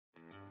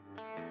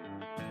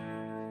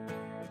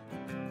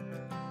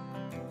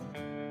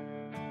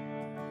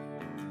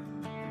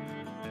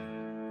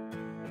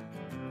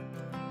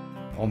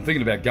I'm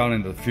thinking about going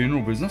into the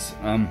funeral business.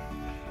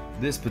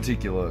 This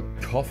particular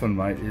coffin,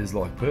 mate, is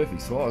like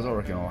perfect size. I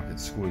reckon I could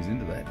squeeze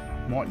into that.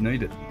 Might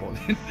need it by the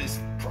end of this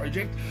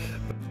project.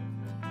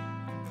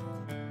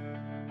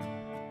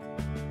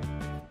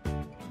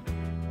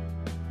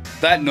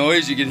 That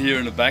noise you can hear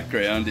in the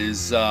background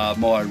is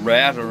my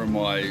router and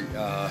my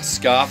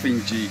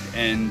scarfing jig,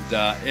 and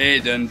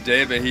Ed and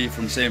Deb are here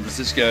from San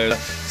Francisco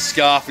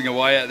scarfing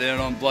away out there,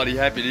 and I'm bloody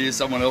happy to hear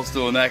someone else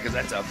doing that because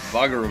that's a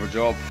bugger of a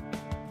job.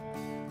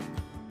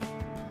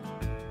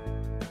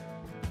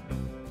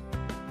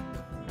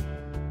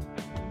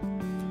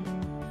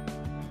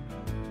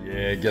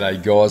 Yeah,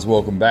 g'day guys,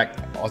 welcome back.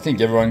 I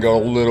think everyone got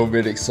a little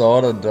bit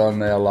excited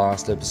on our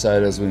last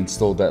episode as we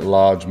installed that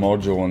large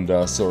module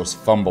and saw us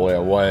fumble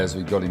our way as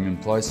we got him in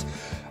place.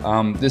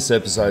 This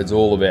episode's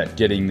all about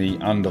getting the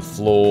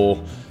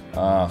underfloor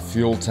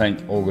fuel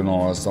tank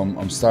organised.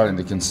 I'm starting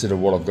to consider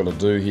what I've got to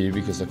do here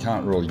because I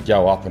can't really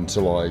go up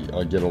until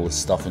I get all this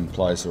stuff in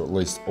place, or at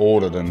least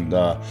ordered and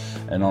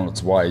on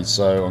its way.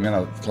 So I'm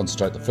going to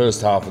concentrate the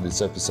first half of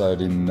this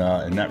episode in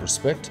that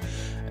respect.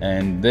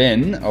 And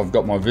then I've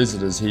got my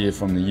visitors here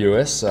from the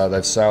US.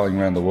 They're sailing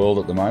around the world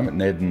at the moment,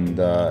 and Ed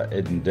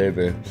and Deb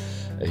are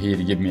here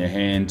to give me a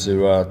hand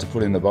to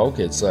put in the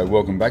bulkhead. So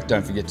welcome back.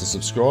 Don't forget to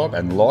subscribe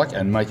and like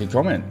and make a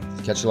comment.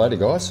 Catch you later,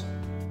 guys.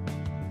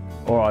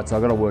 All right, so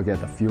I've got to work out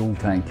the fuel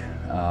tank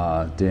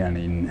down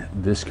in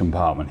this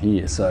compartment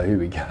here. So here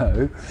we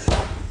go.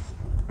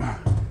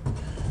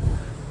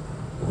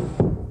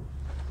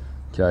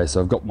 Okay,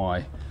 so I've got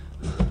my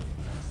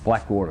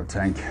black water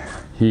tank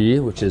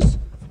here, which is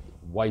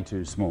way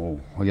too small.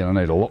 We're going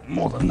to need a lot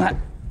more than that.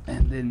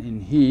 And then in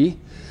here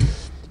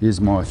is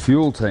my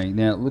fuel tank.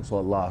 Now it looks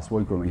like last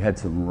week when we had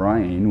some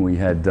rain, we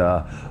had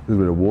a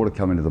little bit of water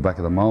come into the back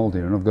of the mould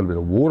here, and I've got a bit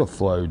of water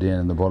flow down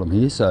in the bottom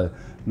here, so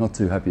not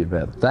too happy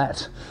about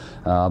that.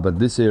 But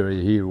this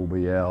area here will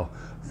be our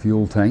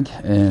fuel tank,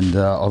 and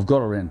I've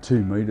got around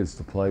 2 metres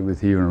to play with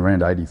here and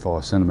around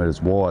 85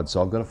 centimetres wide,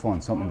 so I've got to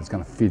find something that's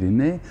going to fit in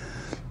there.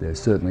 There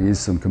certainly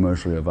is some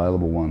commercially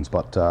available ones,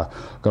 but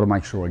I've got to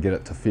make sure I get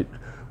it to fit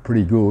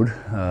pretty good,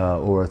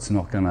 or it's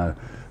not going to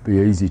be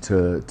easy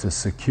to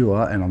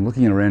secure. And I'm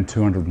looking at around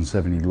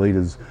 270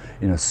 litres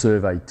in a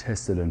survey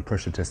tested and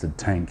pressure tested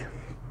tank.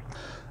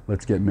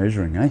 Let's get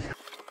measuring, eh?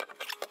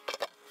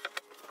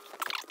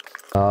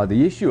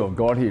 The issue I've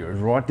got here is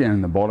right down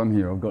in the bottom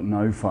here I've got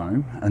no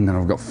foam, and then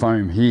I've got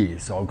foam here,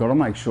 so I've got to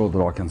make sure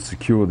that I can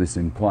secure this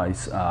in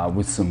place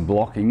with some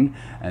blocking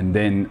and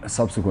then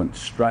subsequent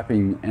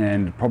strapping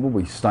and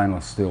probably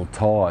stainless steel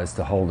ties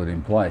to hold it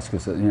in place,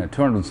 because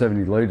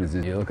 270 litres,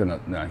 you're looking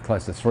at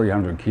close to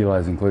 300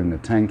 kilos including the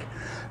tank.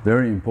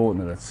 Very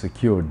important that it's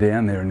secured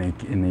down there in the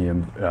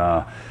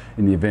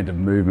event of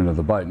movement of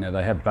the boat. Now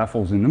they have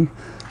baffles in them.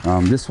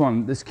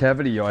 This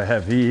cavity I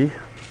have here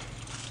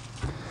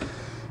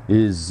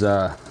is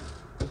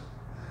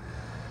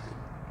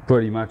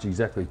pretty much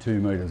exactly 2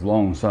 metres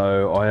long,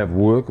 so I have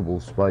workable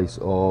space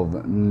of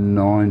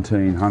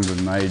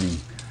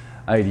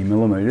 1980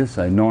 millimetres,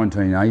 so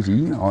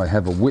 1980. I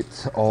have a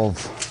width of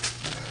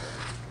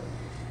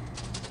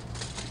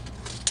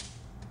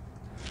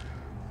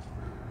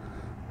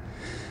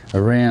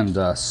around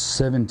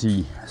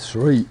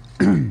 73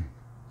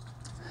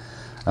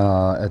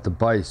 at the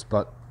base,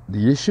 but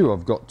the issue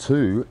I've got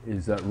too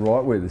is that right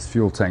where this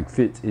fuel tank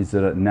fits is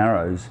that it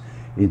narrows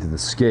into the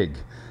skeg.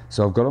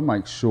 So I've got to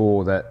make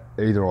sure that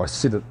either I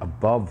sit it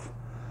above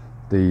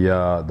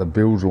the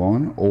bilge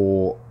line,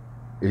 or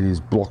it is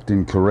blocked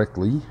in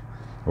correctly,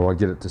 or I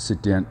get it to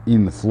sit down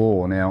in the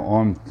floor. Now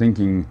I'm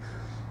thinking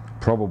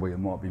probably it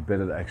might be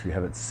better to actually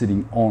have it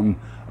sitting on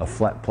a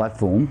flat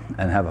platform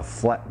and have a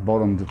flat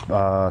bottomed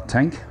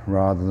tank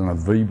rather than a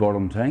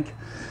V-bottom tank,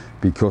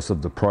 because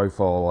of the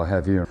profile I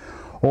have here.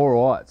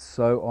 Alright,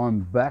 so I'm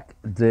back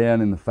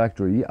down in the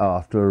factory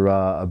after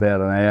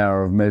about an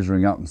hour of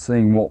measuring up and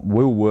seeing what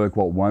will work,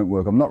 what won't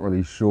work. I'm not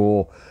really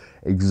sure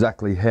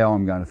exactly how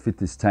I'm going to fit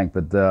this tank,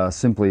 but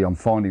simply I'm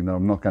finding that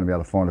I'm not going to be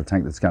able to find a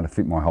tank that's going to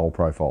fit my whole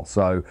profile.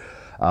 So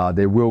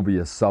there will be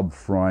a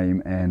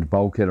subframe and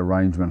bulkhead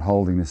arrangement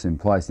holding this in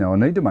place. Now I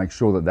need to make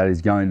sure that that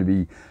is going to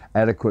be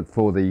adequate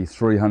for the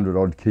 300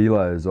 odd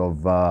kilos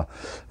of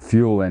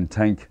fuel and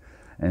tank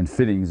and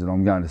fittings that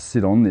I'm going to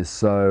sit on this.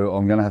 So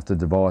I'm going to have to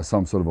devise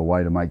some sort of a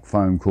way to make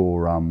foam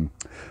core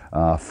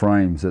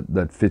frames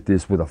that fit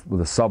this with a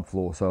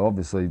subfloor. So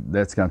obviously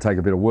that's going to take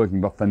a bit of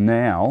working, but for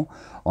now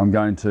I'm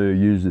going to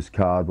use this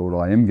cardboard.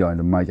 I am going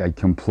to make a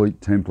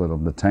complete template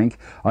of the tank.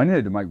 I only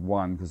need to make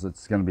one because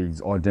it's going to be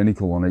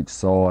identical on each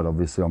side.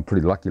 Obviously I'm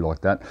pretty lucky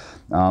like that.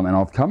 And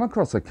I've come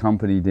across a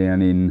company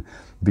down in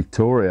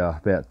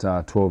Victoria,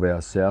 about 12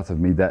 hours south of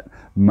me, that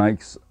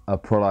makes a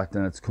product,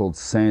 and it's called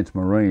Sant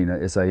Marine,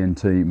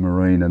 S-A-N-T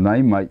Marine, and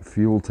they make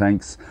fuel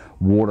tanks,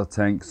 water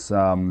tanks,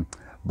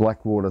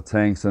 black water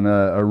tanks, and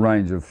a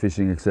range of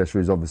fishing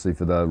accessories, obviously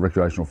for the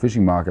recreational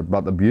fishing market.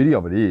 But the beauty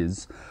of it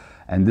is,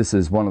 and this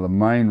is one of the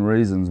main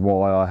reasons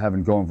why I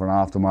haven't gone for an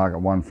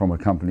aftermarket one from a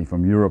company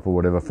from Europe or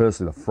whatever.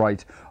 Firstly, the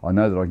freight, I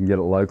know that I can get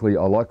it locally.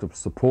 I like to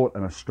support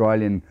an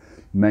Australian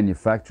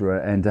manufacturer,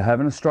 and to have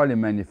an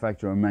Australian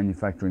manufacturer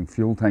manufacturing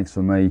fuel tanks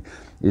for me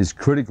is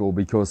critical,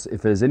 because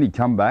if there's any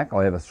comeback,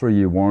 I have a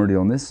 3-year warranty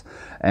on this.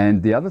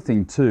 And the other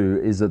thing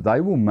too is that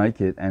they will make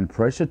it and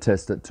pressure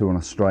test it to an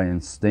Australian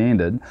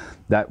standard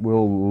that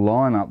will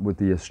line up with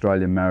the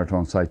Australian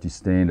Maritime Safety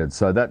Standard.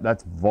 So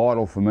that's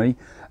vital for me.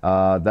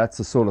 That's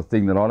the sort of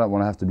thing that I don't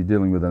want to have to be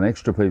dealing with an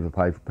extra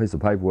piece of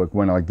paperwork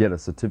when I get a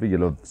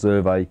certificate of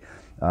survey,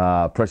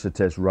 pressure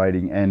test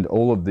rating, and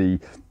all of the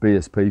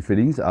BSP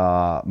fittings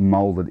are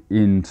moulded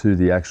into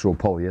the actual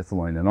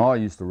polyethylene. And I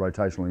used to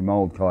rotationally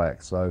mould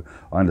kayaks, so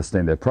I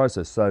understand their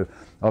process. So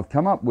I've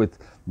come up with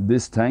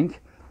this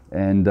tank,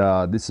 and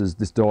this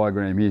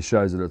diagram here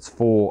shows that it's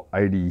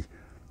 480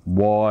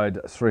 wide,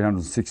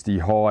 360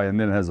 high, and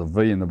then it has a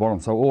V in the bottom.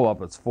 So all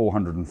up it's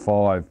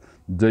 405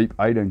 deep,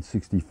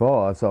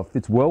 1865, so it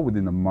fits well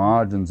within the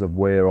margins of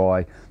where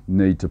I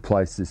need to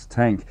place this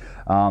tank.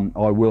 I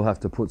will have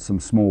to put some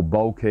small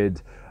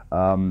bulkhead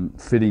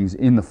fittings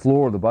in the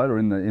floor of the boat, or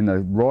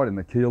right in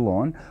the keel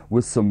line,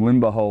 with some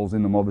limber holes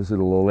in them, obviously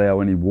to allow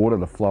any water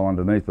to flow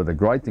underneath. But the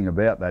great thing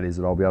about that is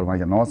that I'll be able to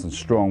make it nice and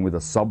strong with a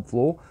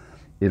subfloor.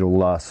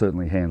 It'll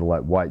certainly handle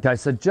that weight. Okay,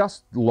 so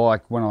just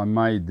like when I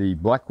made the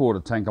Blackwater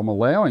tank, I'm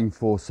allowing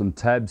for some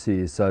tabs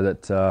here so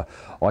that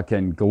I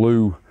can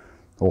glue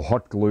or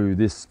hot glue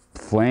this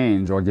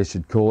flange, I guess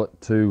you'd call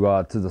it,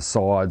 to the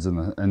sides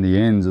and the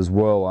ends as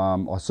well.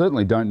 I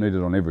certainly don't need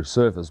it on every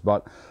surface,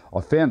 but I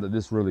found that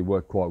this really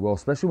worked quite well,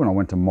 especially when I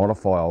went to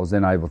modify. I was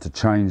then able to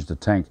change the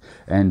tank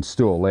and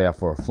still allow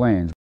for a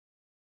flange.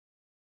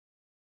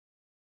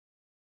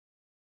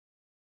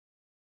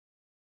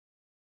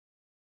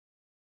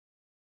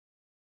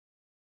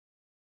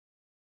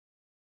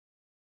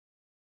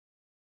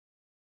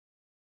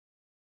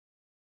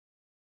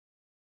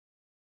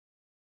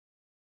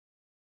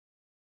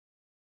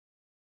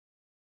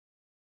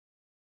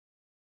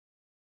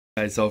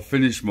 Okay, so I've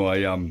finished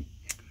my,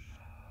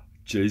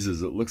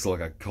 Jesus, it looks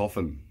like a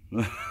coffin.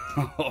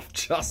 I've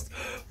just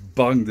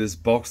bunged this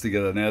box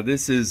together. Now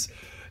this is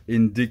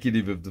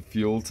indicative of the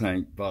fuel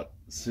tank, but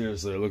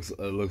seriously, it looks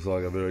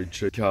like a very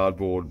cheap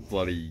cardboard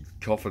bloody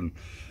coffin.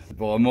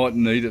 But I might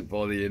need it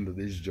by the end of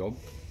this job.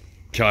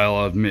 Okay,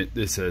 I'll admit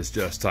this has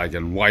just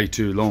taken way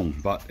too long,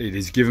 but it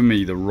has given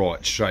me the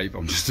right shape.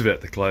 I'm just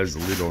about to close the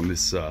lid on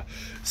this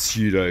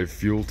pseudo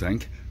fuel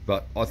tank.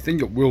 But I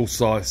think it will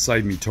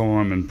save me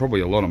time and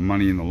probably a lot of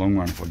money in the long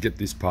run if I get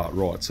this part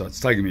right. So it's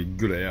taken me a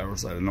good hour or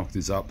so to knock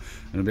this up,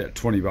 and about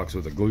 20 bucks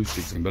worth of glue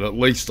sticks in. But at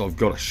least I've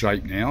got a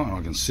shape now, and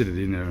I can sit it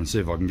in there and see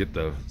if I can get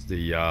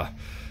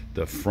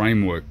the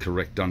framework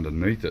correct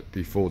underneath it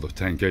before the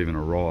tank even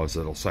arrives.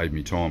 That'll save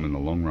me time in the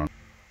long run.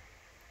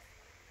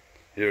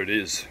 Here it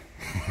is.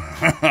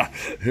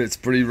 It's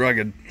pretty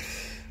rugged,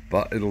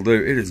 but it'll do.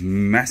 It is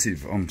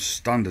massive. I'm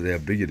stunned at how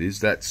big it is.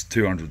 That's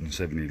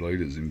 270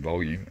 litres in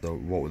volume. So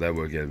what would that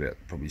work out about?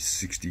 Probably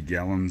 60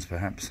 gallons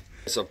perhaps.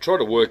 So I've tried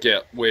to work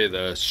out where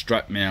the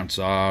strap mounts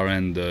are,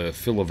 and the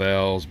filler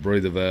valves,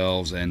 breather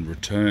valves and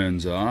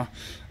returns are.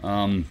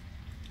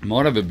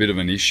 Might have a bit of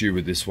an issue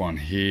with this one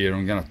here.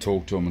 I'm going to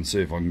talk to them and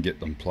see if I can get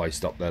them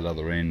placed up that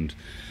other end,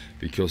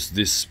 because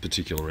this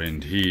particular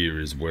end here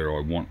is where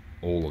I want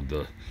all of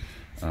the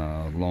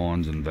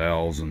lines and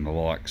valves and the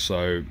like.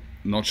 So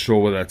not sure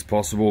whether that's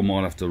possible.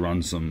 Might have to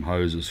run some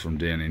hoses from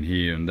down in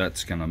here, and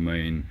that's going to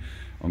mean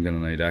I'm going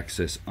to need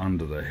access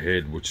under the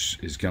head, which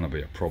is going to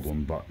be a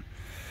problem, but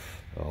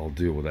I'll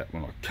deal with that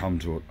when I come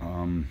to it.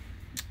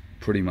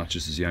 Pretty much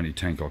this is the only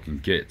tank I can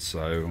get,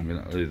 so I'm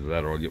going to either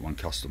that or I'll get one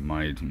custom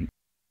made.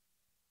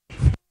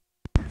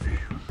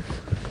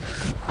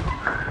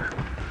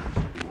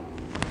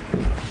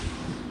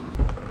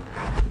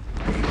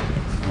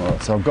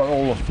 Alright, so I've got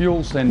all the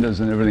fuel senders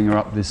and everything are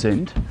up this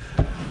end.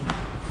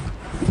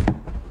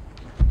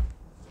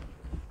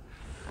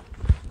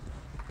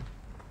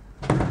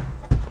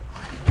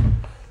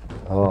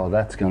 Oh,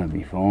 that's going to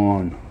be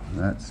fine.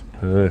 That's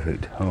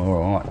perfect.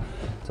 Alright.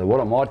 So what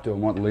I might do, I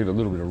might leave a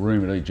little bit of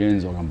room at each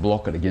end so I can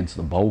block it against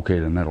the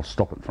bulkhead, and that'll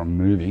stop it from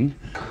moving.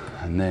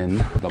 And then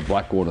the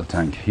Blackwater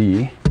tank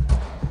here.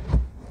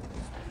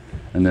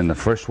 And then the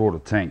freshwater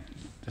tank,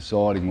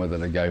 deciding whether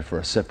to go for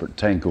a separate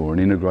tank or an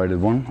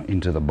integrated one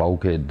into the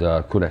bulkhead.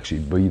 Could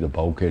actually be the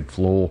bulkhead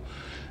floor,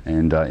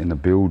 and in the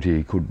build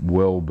here could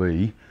well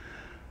be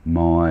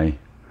my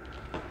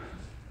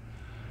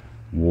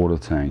water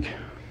tank.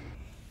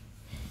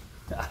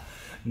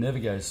 Never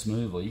goes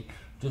smoothly.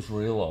 Just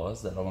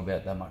realised that I'm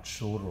about that much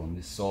shorter on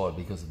this side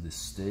because of this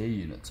stair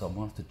unit, so I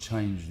might have to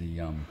change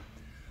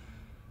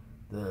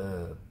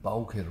the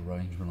bulkhead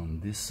arrangement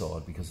on this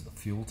side because of the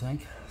fuel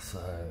tank.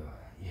 So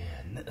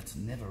yeah, it's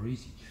never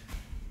easy.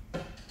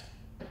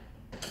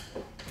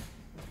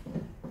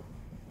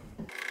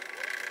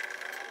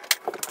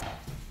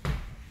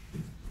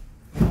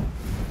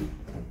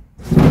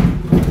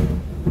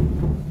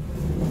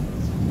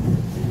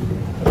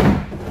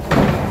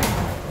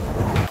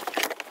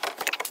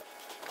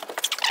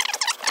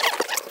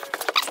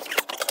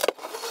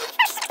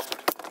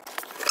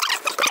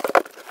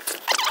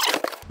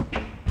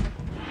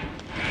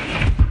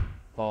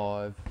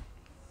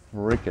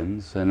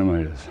 freaking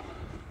centimeters.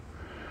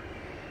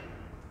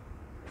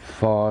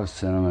 5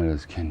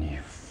 centimeters. Can you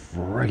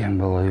friggin'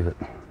 believe it?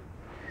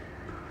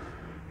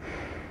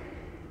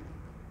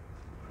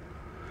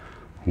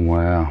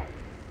 Wow.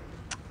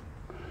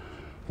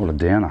 What a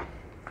downer.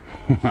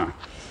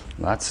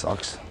 That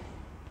sucks.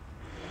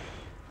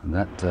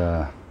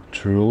 That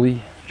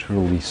truly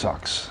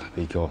sucks,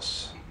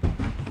 because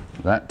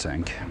that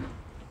tank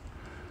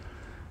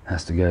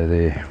has to go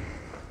there.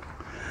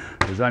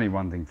 There's only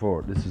one thing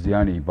for it. This is the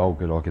only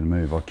bulkhead I can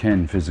move. I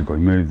can physically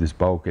move this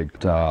bulkhead.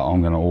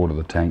 I'm going to order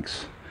the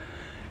tanks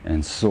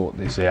and sort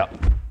this out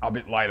a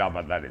bit later,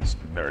 but that is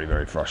very,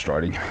 very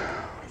frustrating.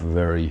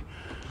 Very,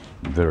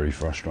 very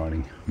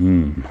frustrating.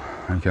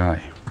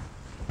 Okay.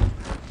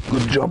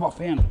 Good job I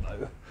found it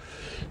though,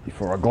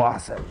 before I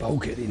glass that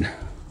bulkhead in.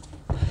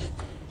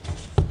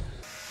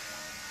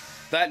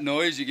 That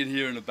noise you can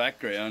hear in the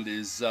background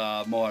is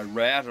my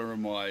router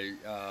and my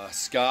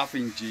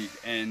scarfing jig,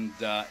 and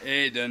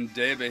Ed and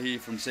Deb are here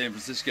from San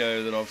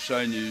Francisco that I've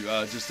shown you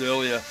just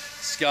earlier,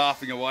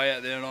 scarfing away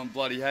out there, and I'm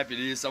bloody happy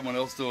to hear someone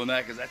else doing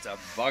that, because that's a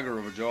bugger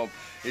of a job.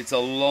 It's a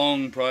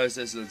long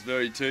process and it's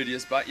very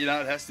tedious, but you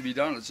know, it has to be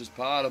done. It's just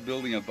part of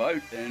building a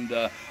boat, and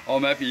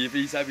I'm happy if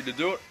he's happy to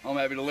do it. I'm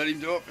happy to let him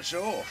do it for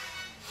sure.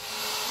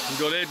 We've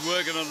got Ed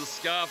working on the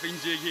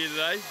scarfing jig here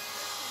today.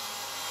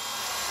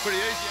 Pretty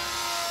easy.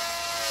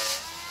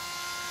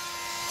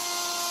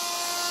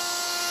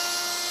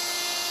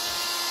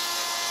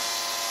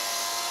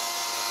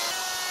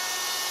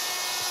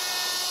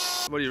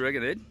 What do you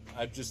reckon, Ed?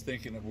 I'm just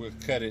thinking that we'll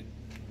cut it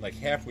like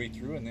halfway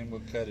through, and then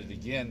we'll cut it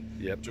again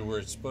to where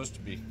it's supposed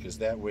to be, because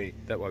that way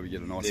we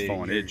get a nice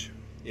fine edge.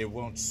 It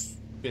won't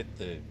spit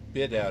the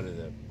bit out of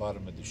the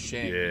bottom of the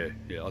shank.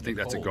 Yeah, I think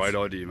that's a great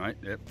idea, mate.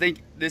 Yep. I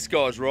think this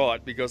guy's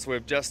right, because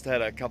we've just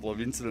had a couple of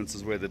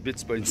incidences where the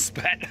bit's been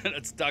spat and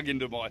it's dug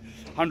into my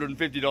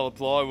 $150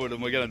 plywood,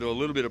 and we're going to do a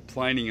little bit of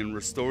planing and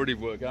restorative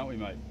work, aren't we,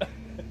 mate?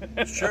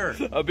 Sure.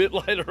 A bit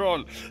later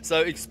on.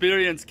 So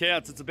experience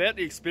counts. It's about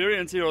the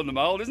experience here on the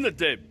mould, isn't it,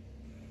 Deb?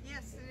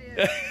 Yes,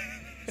 it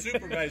is.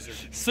 Supervisor.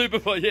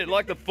 Yeah,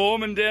 like the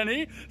foreman down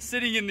here,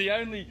 sitting in the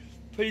only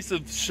piece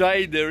of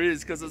shade there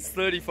is, because it's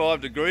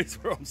 35 degrees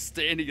where I'm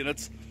standing and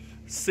it's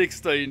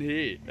 16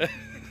 here.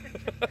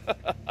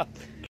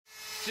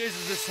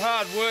 Jesus, it's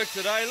hard work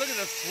today. Look at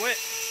the sweat.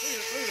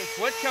 Look at the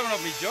sweat coming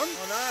off me, John.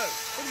 I know.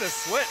 Look at the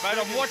sweat, mate.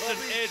 I'm watching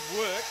Ed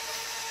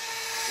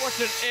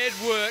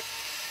work.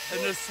 And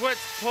the sweat's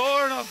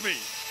pouring off me.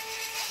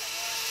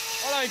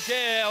 I don't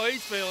care how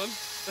he's feeling.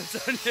 It's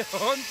only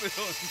how I'm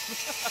feeling.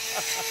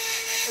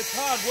 It's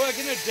hard work,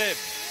 isn't it, Deb?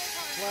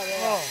 Flat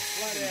out.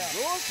 Flat out.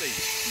 Exhausting.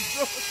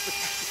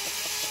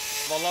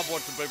 I love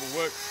watching people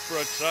work for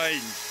a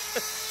change.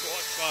 It's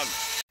quite fun.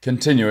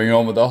 Continuing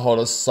on with the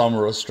hottest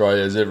summer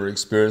Australia's ever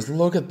experienced.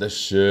 Look at the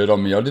shirt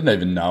on me. I didn't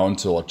even know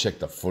until I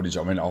checked the footage.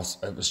 I mean, it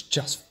was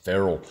just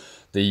feral.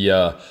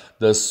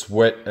 The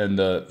sweat and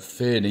the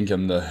fair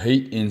dinkum, the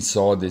heat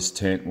inside this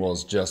tent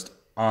was just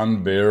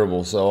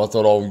unbearable. So I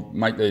thought I'll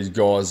make these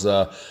guys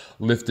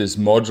lift this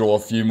module a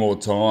few more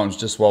times,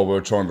 just while we're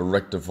trying to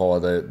rectify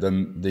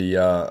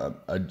the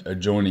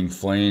adjoining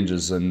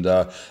flanges, and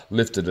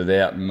lifted it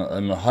out,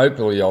 and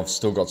hopefully I've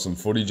still got some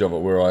footage of it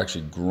where I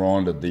actually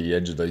grinded the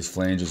edge of these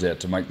flanges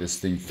out to make this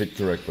thing fit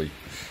correctly.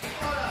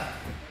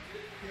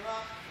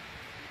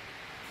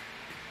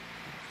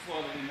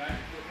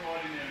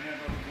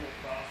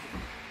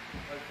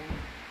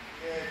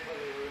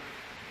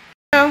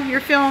 Oh,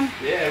 you're filming?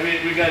 Yeah,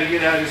 we got to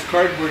get out his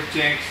cardboard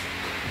tanks.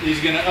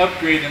 He's going to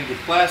upgrade them to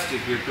plastic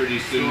here pretty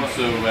soon.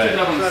 So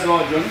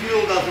the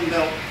fuel doesn't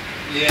melt.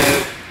 Yeah.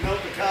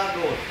 Melt the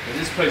cardboard. And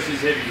this piece is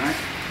heavy, mate.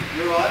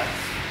 You're right.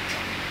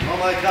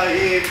 I'm okay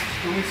here.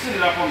 Can we sit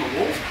it up on the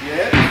wall?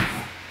 Yeah.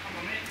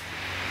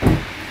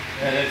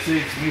 Yeah, that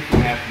saves me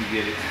from having to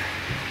get it.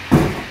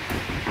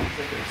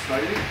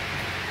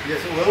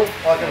 Yes, it will.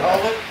 I can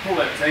hold it. Pull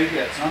that tank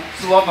out, son.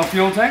 Still like my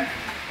fuel tank?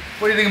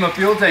 What do you think of my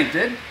fuel tank,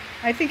 Dad?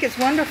 I think it's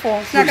wonderful.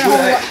 It's not going to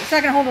hold. It's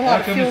not going to hold a lot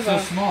of fuel, it's so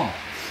small?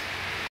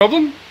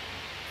 Problem?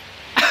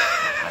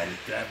 I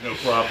have no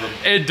problem.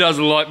 Ed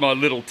doesn't like my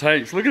little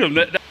tanks. Look at him.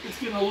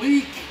 It's going to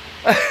leak.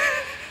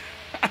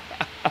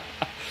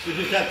 You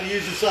just have to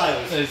use the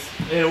sails.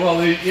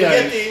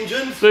 Forget the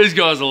engines. These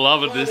guys are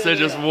loving this. They're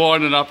just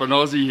winding up an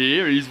Aussie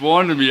here. He's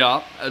winding me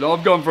up, and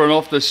I've gone for an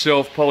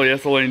off-the-shelf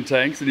polyethylene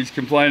tanks, and he's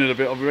complaining a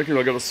bit. I reckon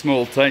I got a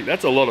small tank.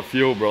 That's a lot of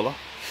fuel, brother.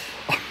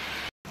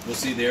 We'll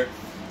see there.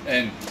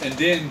 And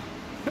then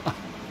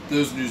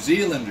those New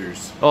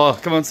Zealanders. Oh,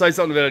 come on, say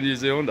something about a New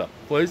Zealander,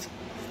 please.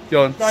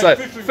 Go on, say.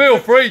 Feel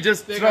free,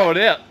 just throw it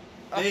out.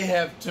 They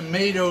have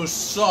tomato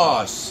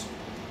sauce.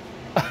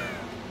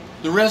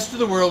 The rest of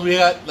the world, we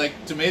got like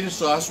tomato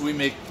sauce. We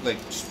make like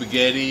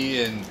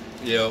spaghetti and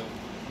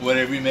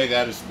whatever you make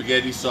out of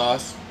spaghetti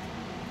sauce.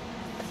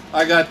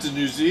 I got to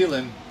New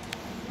Zealand.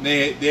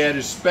 They had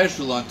a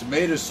special on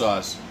tomato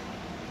sauce.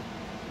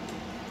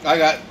 I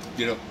got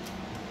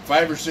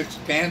 5 or 6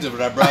 cans of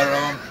it. I brought it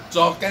home. It's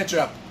all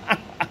ketchup.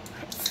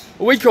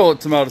 We call it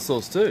tomato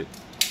sauce too.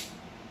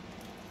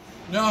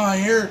 No,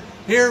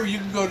 here you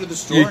can go to the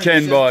store. You and can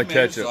it says buy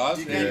tomato ketchup. Sauce,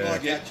 You and can you buy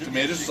can get ketchup,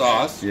 tomato yes, you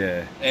sauce.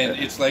 Yeah. And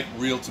it's like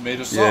real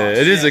tomato sauce. Yeah,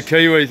 it is a Yes.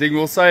 Kiwi thing.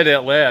 We'll say it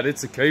out loud.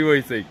 It's a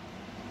Kiwi thing.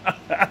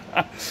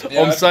 Yeah,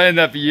 I'm saying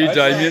that for you, I'd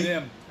say Damien.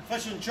 them.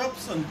 Fish and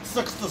chips and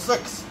 6 to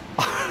 6.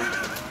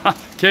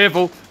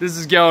 Careful, this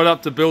is going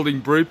up to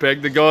building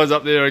Brewpeg. The guys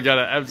up there are going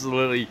to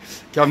absolutely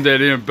come down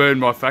here and burn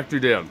my factory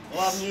down.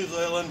 Love New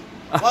Zealand.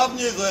 Love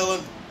New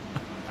Zealand.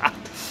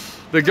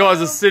 The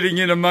guys are sitting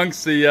in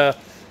amongst the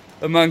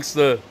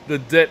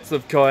depths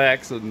of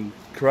kayaks and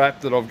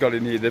crap that I've got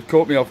in here. They've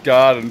caught me off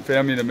guard and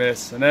found me in a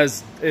mess. And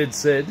as Ed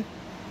said,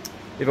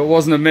 if it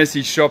wasn't a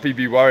messy shop, he'd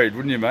be worried,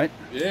 wouldn't you, mate?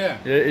 Yeah.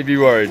 Yeah, he'd be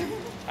worried.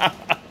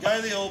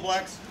 Go the All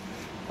Blacks.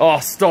 Oh,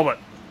 stop it.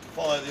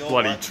 Follow the All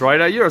Bloody Blacks.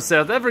 traitor, you're a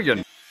South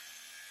African.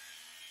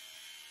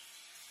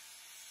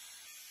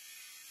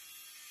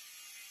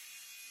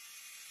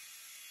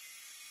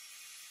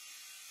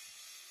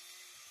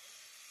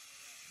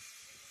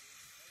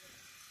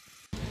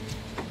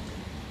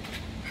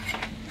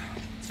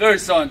 It's very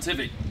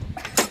scientific.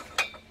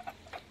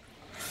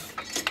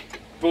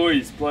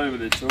 Boys play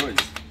with their toys.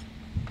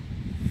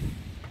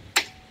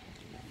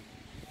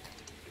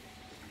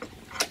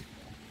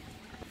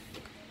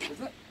 Is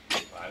it?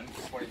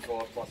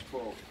 25 plus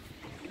 12.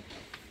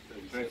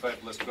 25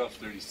 plus 12 is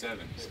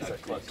 37. It's Is that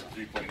not close?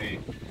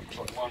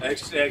 3.8. One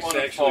Actually, and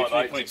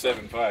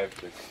 3.75.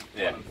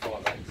 Yeah. 1 and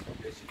 5/8, I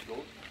guess you'd call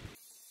it.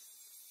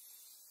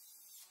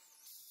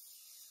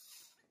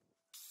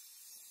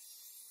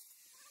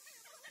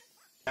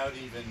 Without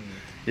even.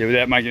 Yeah,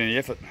 without making any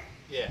effort.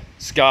 Yeah.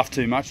 Scarfed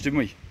too much, didn't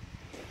we?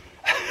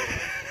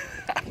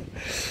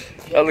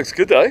 That looks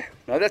good though.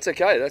 No, that's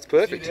okay. That's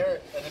perfect. See there,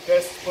 and the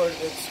best part of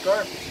the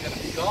scarf is going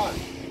to be gone.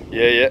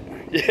 Yeah,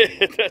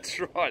 yeah, that's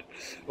right.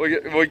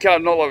 We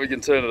can't, not like we can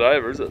turn it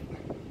over, is it?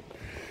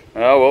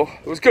 Oh well,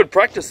 it was good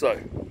practice though.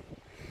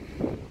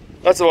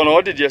 That's the one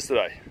I did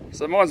yesterday.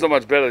 So mine's not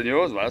much better than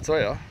yours, mate, I'll tell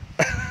you. Oh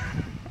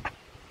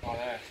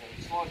yeah,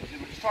 so we're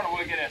just trying to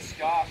work out our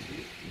scarves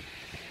here.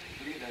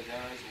 Look at those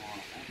arrows line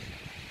up, mate.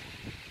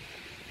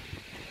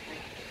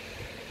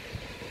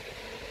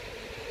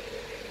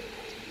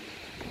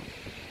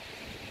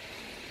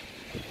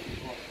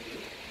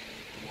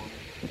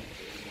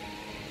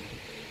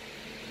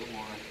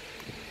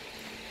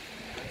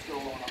 Let's go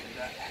on up with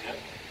that. Yep.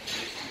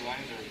 These two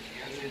lines are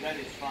together. That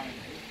is fine.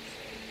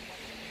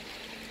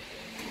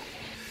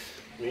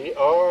 We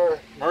are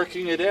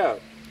marking it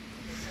out.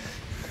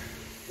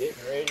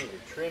 Getting ready to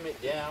trim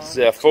it down. This is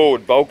our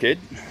forward bulkhead.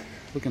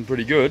 Looking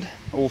pretty good.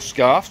 All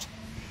scarfed.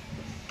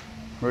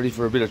 Ready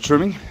for a bit of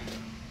trimming.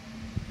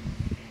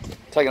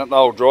 Taking up the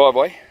old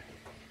driveway.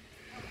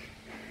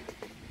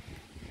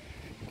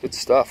 Good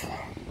stuff.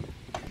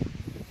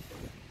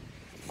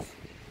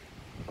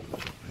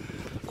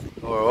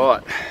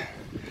 Alright.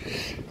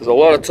 There's a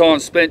lot of time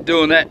spent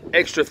doing that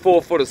extra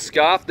 4 foot of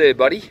scarf there,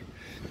 buddy.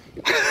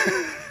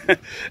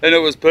 And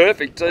it was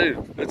perfect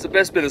too. It's the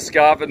best bit of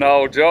scarf in the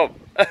whole job.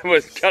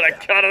 We're gonna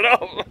cut it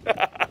off.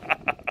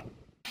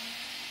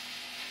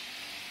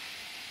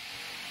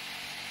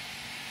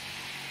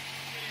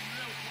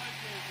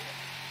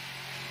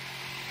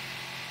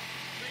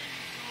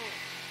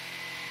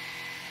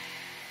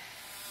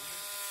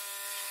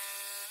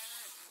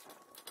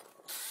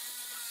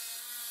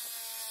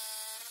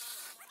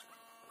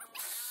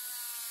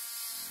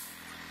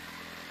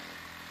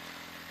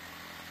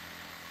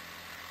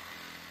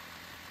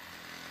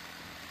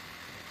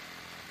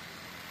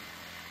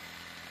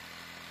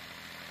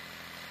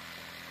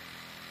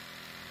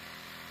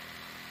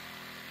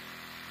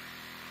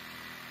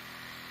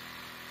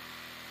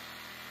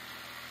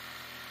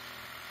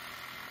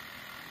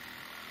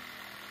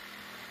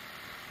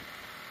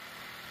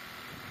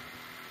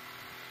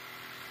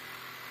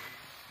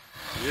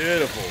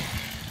 Beautiful.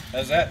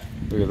 How's that?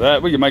 Look at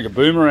that. We can make a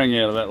boomerang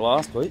out of that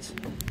last piece.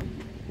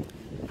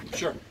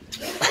 Sure.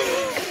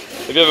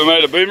 Have you ever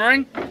made a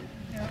boomerang?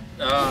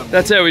 Yeah.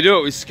 That's how we do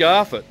it. We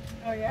scarf it.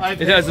 Oh yeah.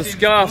 It has a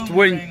scarfed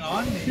wing.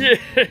 On me.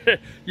 Yeah.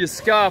 You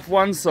scarf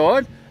one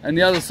side and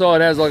the other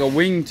side has like a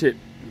wing tip.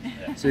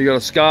 So you got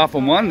a scarf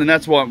on one and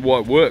that's why it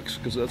works,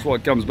 because that's why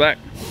it comes back.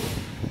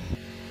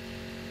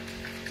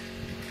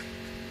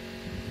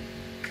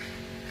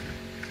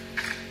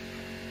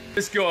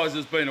 This guy's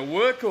just been a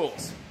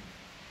workhorse.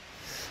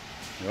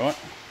 Right,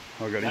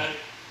 I got him.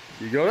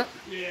 You got it?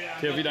 Yeah.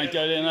 Careful you don't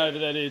go down over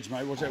that edge,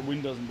 mate. Watch that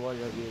wind doesn't blow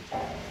you over the edge.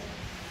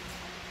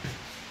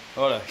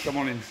 Righto, come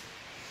on in.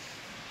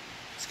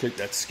 Let's keep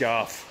that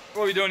scarf.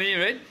 What are we doing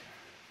here, Ed?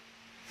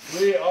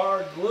 We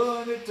are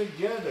gluing it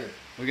together.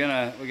 We're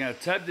gonna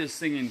tab this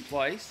thing in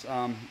place.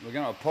 We're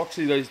gonna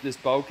epoxy this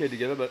bulkhead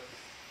together, but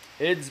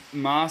Ed's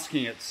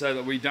masking it so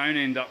that we don't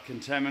end up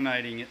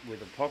contaminating it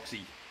with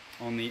epoxy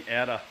on the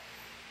outer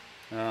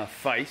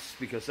face,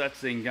 because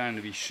that's then going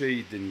to be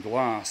sheathed in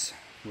glass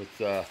with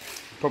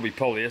probably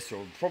polyester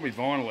or probably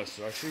vinyl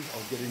ester actually.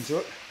 I'll get into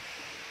it.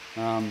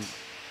 And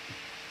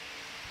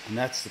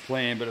that's the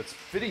plan, but it's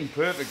fitting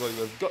perfectly.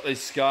 We've got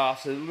these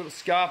scarves. The little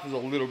scarf is a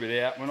little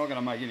bit out. We're not going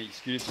to make any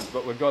excuses,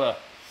 but we've got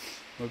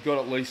We've got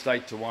at least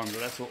 8 to 1, but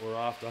that's what we're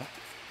after.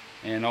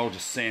 And I'll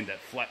just sand that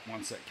flat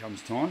once that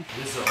comes time.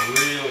 This is a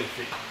really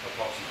thick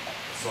epoxy.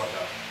 It's like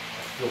a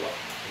filler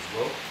as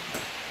well,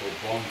 called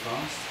Bond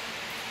Fast.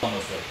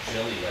 Almost like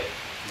jelly, like.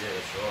 Yeah,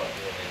 that's right.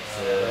 Yeah.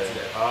 That's That's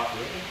about half of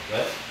it.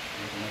 What?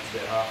 That's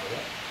about half of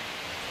that.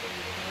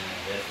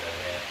 That's about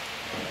half.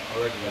 I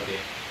reckon that'd be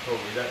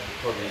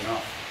probably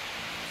enough.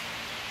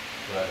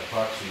 But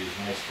epoxy is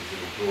nice because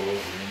it'll go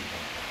over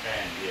anything.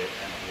 And yeah,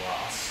 and it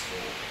lasts.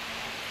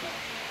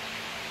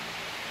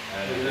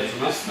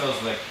 This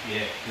smells like,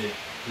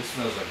 this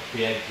smells like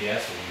bad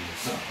gasoline or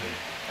something.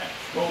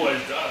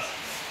 Always does.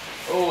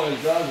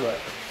 Always does,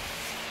 right?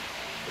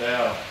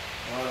 Yeah.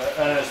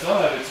 And some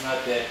of it's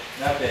not that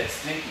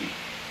stinky.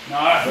 No,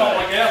 it's not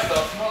like our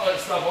stuff. It's not like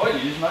the stuff I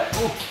use, mate.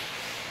 Ooh.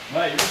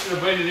 Mate, you should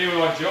have been in here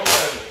when I jumped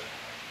over it.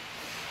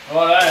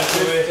 Oh, that's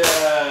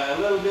Just a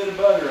little bit of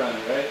butter on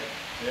it, right?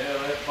 Yeah,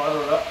 let's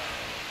butter it up.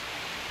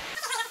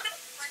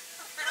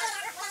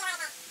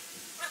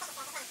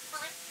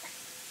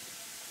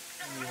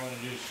 What you want to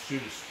do is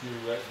shoot a screw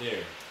right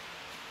there.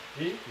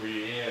 Here?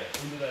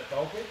 Yeah. Into that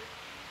bulkhead?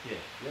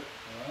 Yeah. Yep.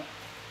 Alright.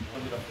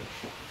 I'll get up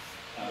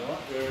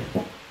there.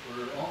 Alright.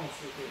 We're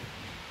almost okay.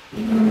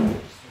 It's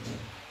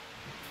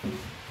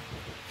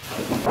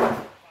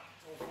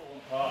all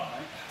falling apart,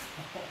 mate.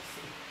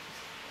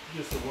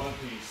 Just a one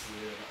piece.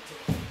 Yeah.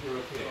 We're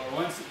okay. I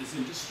won't sit this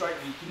in, just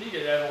straighten. Can you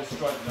get that all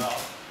straightened up?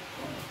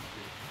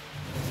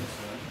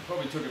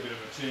 Probably took a bit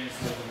of a chance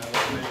leaving that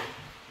up there.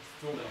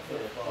 It's all going to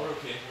fall apart. We're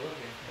okay. We're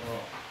okay.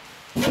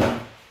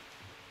 Alright.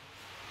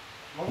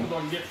 As long as I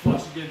can get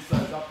flush against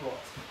those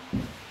uprights.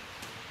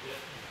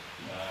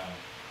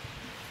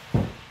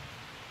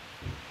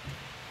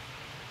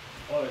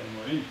 I reckon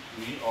we're in.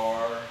 We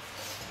are.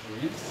 We're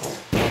in.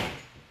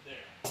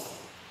 There.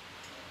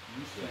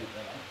 You stand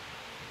that up.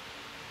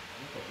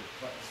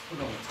 Let's put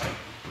it on the tape.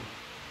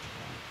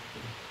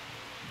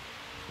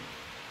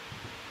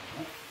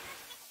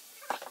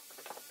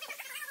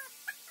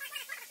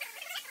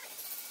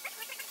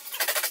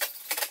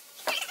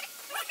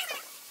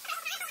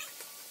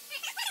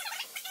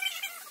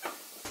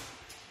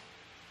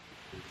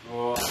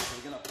 Alright, so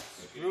we're going to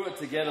screw it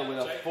together with a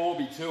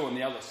 4x2 on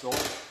the other side.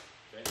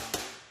 Okay.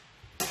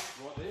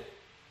 Right there?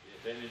 Yeah,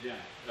 tighten it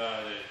down.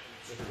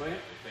 The clamp?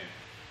 The clamp.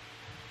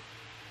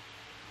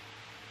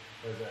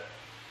 Where's that?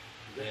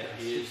 That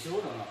Stick is. to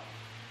it or not?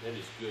 That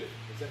is good.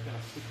 Is that going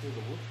to stick to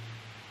the wood?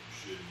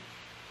 Shouldn't.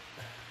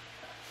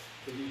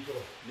 Can you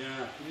put a...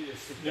 No. Can you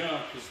just stick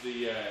No, because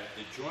the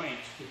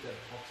joint. Get that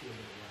epoxy a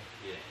little way.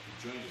 Yeah, the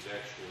joint is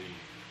actually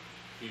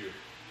here.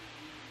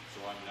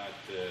 So I'm not.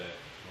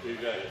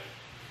 We've got it.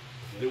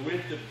 The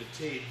width of the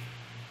tape.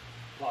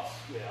 Plus,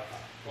 yeah,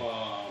 okay.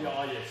 Yeah,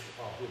 oh yes.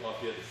 Oh, good. Off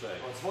the other side.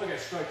 Oh, so if I go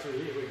straight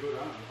through here, we're good,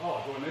 aren't we? Oh,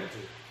 do I need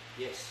to?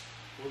 Yes.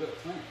 We've got a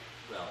clamp.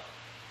 Well.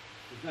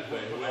 There's no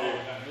Wait, point. wait. Oh,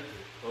 we don't need to.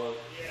 Well.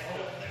 Yeah.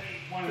 Hold on. Let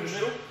me. One in the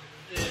middle?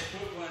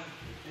 Put one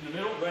In the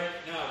middle? right.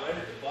 No, right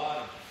at the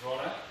bottom.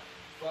 Right.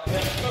 Well,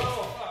 yeah, go.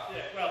 Oh, fuck.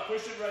 Yeah. Well,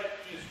 push it right.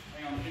 Just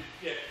Hang on.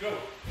 Yeah. Go.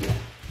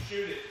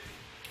 Shoot it.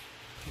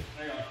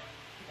 Hang on.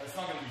 That's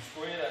not going to be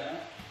square, though,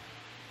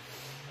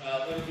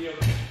 no? It'll be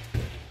okay.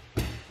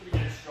 Let me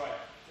get it straight.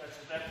 That's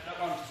just, that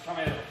one's just come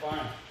out of the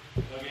phone.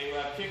 Okay.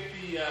 Well, kick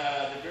the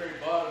very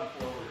bottom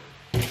forward.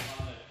 On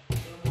it. A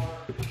little more.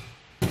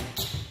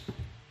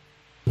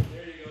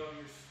 There you go.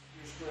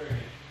 You're squaring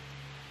it.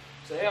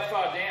 So how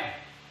far down?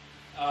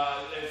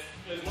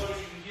 As low as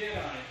you can get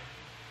on it.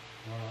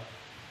 Alright.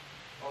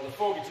 Oh, the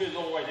 4x2 is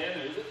all the way down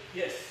there, is it?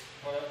 Yes.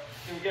 Alright.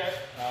 Here we go. Right,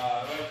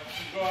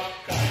 you go up,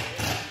 cut it.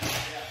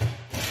 Yeah.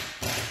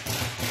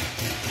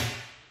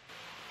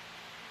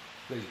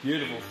 These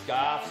beautiful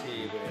scarves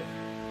here with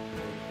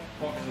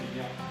epoxy.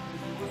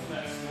 What's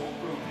that storm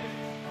room there?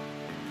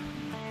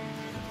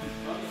 It's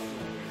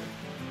thunderstorm.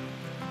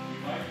 You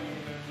might be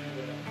able to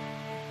do that.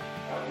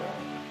 Oh, well.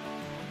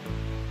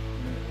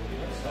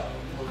 Let's start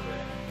with a little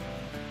bit.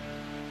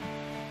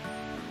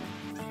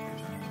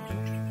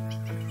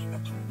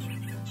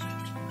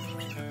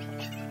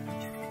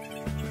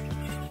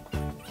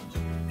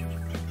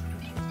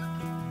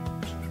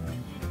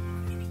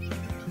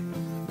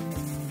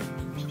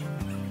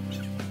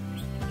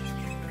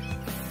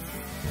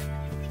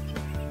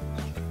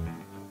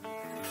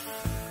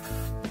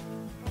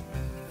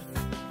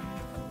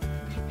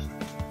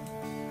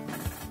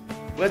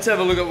 Let's have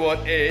a look at what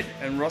Ed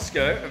and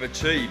Roscoe have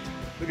achieved.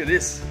 Look at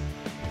this.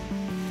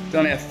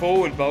 Done our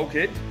forward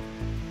bulkhead.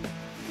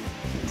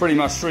 Pretty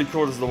much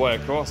 3/4 of the way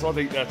across. I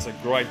think that's a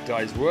great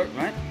day's work,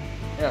 mate.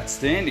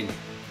 Outstanding.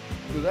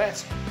 Look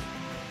at that.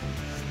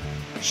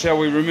 Shall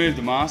we remove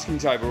the masking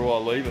tape or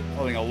I'll leave it?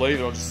 I think I'll leave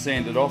it. I'll just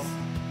sand it off.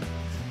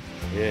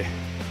 Yeah.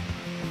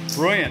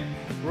 Brilliant.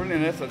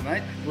 Brilliant effort,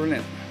 mate.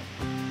 Brilliant.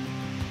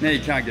 Now you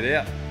can't get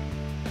out.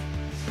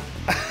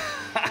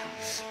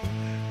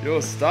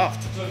 You're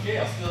stuffed. It's okay,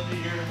 I'll still be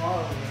here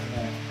tomorrow.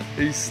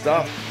 He's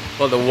stuffed.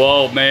 Like the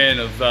wild man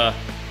of the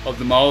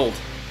mould.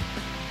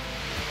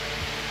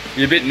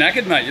 You're a bit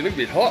knackered, mate. You look a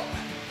bit hot.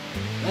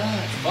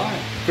 Ah, it's fine.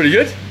 Pretty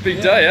good.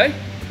 Big day, eh?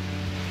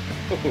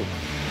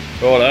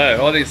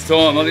 Righto, I think it's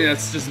time. I think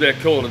that's just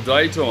about call it a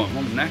day time.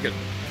 I'm knackered.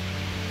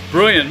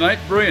 Brilliant, mate.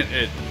 Brilliant,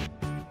 Ed.